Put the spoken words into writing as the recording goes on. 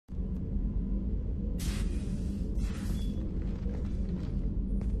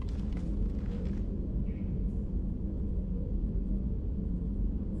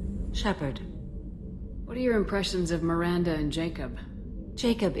Shepherd. What are your impressions of Miranda and Jacob?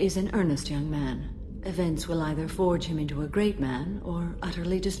 Jacob is an earnest young man. Events will either forge him into a great man, or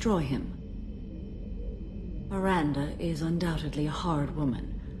utterly destroy him. Miranda is undoubtedly a hard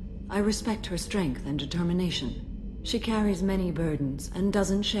woman. I respect her strength and determination. She carries many burdens and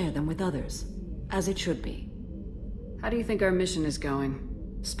doesn't share them with others, as it should be. How do you think our mission is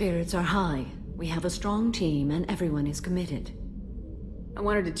going? Spirits are high. We have a strong team and everyone is committed. I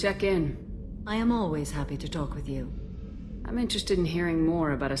wanted to check in. I am always happy to talk with you. I'm interested in hearing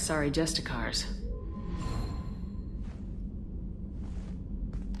more about Asari Justicars.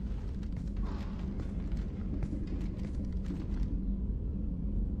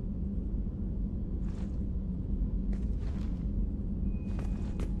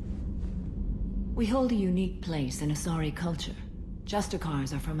 We hold a unique place in Asari culture.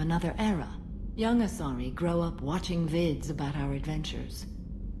 Justicars are from another era. Young Asari grow up watching vids about our adventures.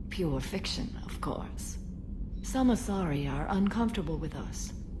 Pure fiction, of course. Some Asari are uncomfortable with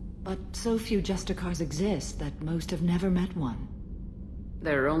us, but so few Justicars exist that most have never met one.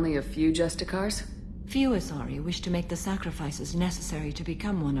 There are only a few Justicars? Few Asari wish to make the sacrifices necessary to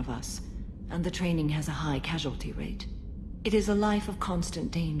become one of us, and the training has a high casualty rate. It is a life of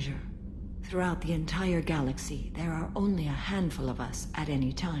constant danger. Throughout the entire galaxy, there are only a handful of us at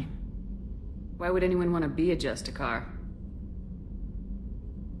any time. Why would anyone want to be a Justicar?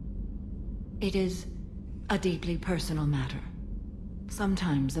 It is a deeply personal matter.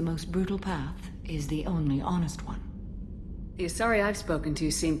 Sometimes the most brutal path is the only honest one. The Asari I've spoken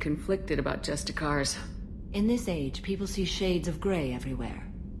to seem conflicted about Justicars. In this age, people see shades of gray everywhere.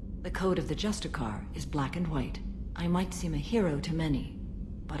 The code of the Justicar is black and white. I might seem a hero to many,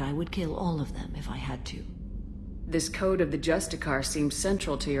 but I would kill all of them if I had to. This code of the Justicar seems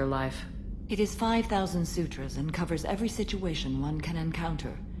central to your life. It is 5,000 sutras and covers every situation one can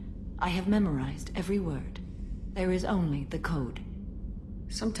encounter. I have memorized every word. There is only the code.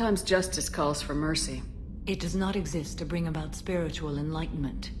 Sometimes justice calls for mercy. It does not exist to bring about spiritual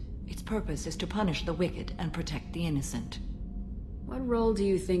enlightenment. Its purpose is to punish the wicked and protect the innocent. What role do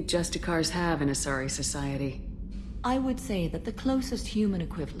you think Justicars have in Asari society? I would say that the closest human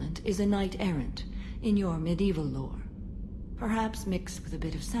equivalent is a knight-errant in your medieval lore. Perhaps mixed with a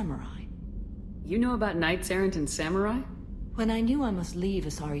bit of samurai. You know about knights-errant and samurai? When I knew I must leave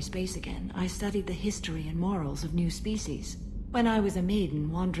Asari space again, I studied the history and morals of new species. When I was a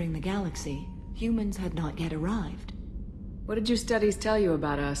maiden wandering the galaxy, humans had not yet arrived. What did your studies tell you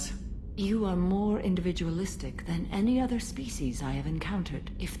about us? You are more individualistic than any other species I have encountered.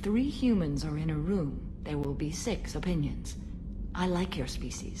 If 3 humans are in a room, there will be 6 opinions. I like your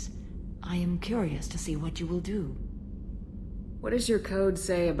species. I am curious to see what you will do. What does your code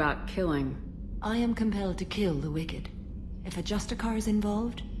say about killing? I am compelled to kill the wicked. If a Justicar is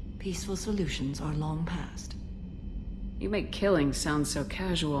involved, peaceful solutions are long past. You make killing sound so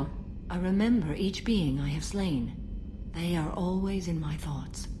casual. I remember each being I have slain. They are always in my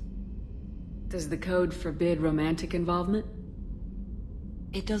thoughts. Does the code forbid romantic involvement?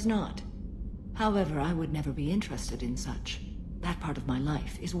 It does not. However, I would never be interested in such. That part of my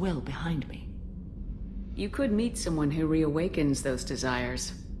life is well behind me. You could meet someone who reawakens those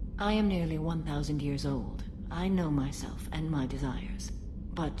desires. I am nearly 1,000 years old. I know myself and my desires.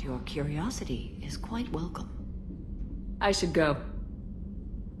 But your curiosity is quite welcome. I should go.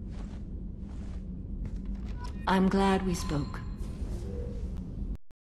 I'm glad we spoke.